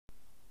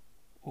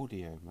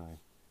AudioMo,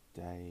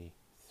 day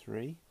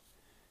 3,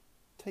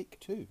 take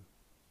 2.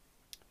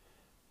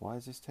 Why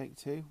is this take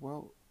 2?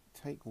 Well,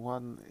 take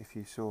 1, if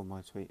you saw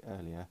my tweet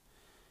earlier,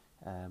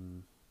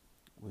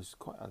 was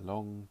quite a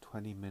long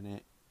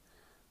 20-minute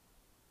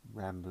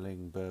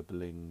rambling,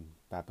 burbling,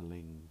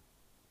 babbling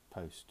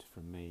post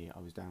from me. I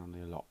was down on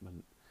the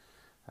allotment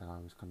and I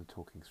was kind of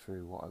talking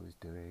through what I was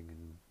doing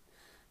and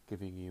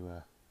giving you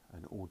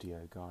an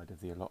audio guide of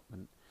the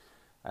allotment.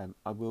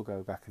 I will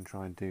go back and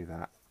try and do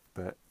that,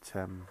 but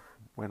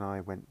when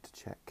I went to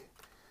check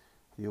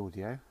the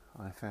audio,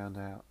 I found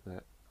out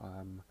that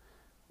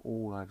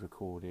all I'd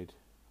recorded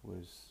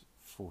was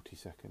 40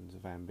 seconds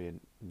of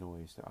ambient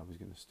noise that I was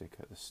going to stick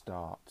at the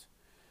start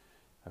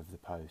of the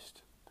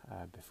post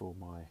before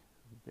my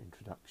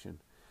introduction.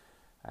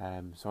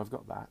 So I've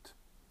got that,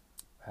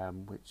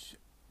 which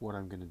what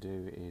I'm going to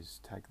do is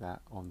tag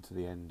that onto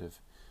the end of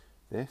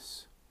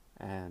this,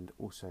 and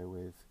also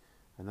with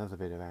another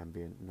bit of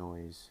ambient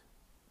noise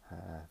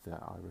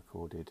that I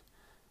recorded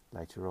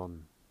later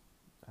on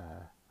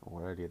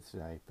or earlier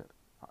today, but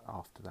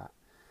after that.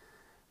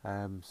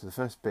 So the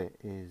first bit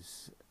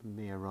is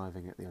me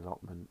arriving at the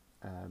allotment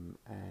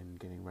and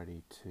getting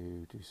ready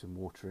to do some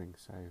watering,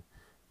 so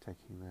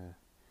taking the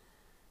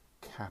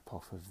cap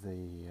off of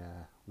the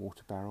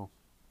water barrel.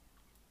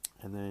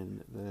 And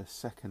then the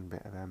second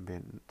bit of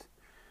ambient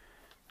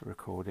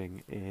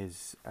recording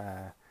is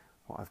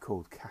what I've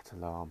called cat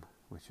alarm,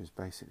 which is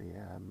basically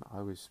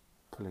I was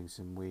pulling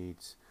some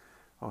weeds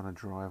on a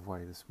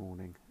driveway this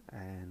morning,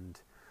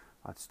 and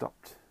I'd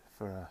stopped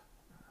for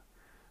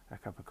a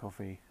cup of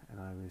coffee, and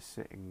I was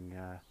sitting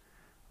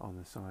on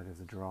the side of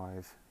the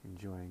drive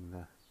enjoying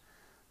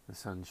the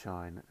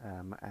sunshine,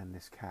 and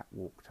this cat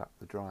walked up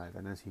the drive,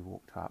 and as he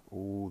walked up,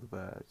 all the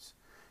birds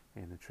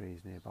in the trees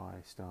nearby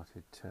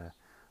started to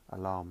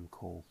alarm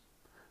call,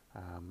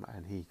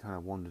 and he kind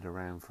of wandered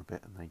around for a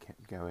bit and they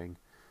kept going,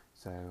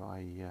 so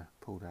I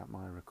pulled out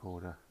my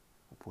recorder,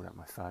 or pulled out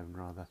my phone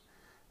rather,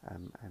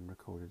 and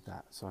recorded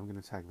that. So I'm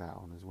going to tag that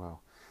on as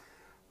well.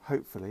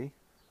 Hopefully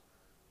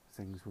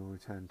things will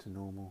return to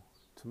normal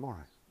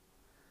tomorrow.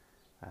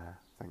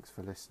 Thanks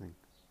for listening.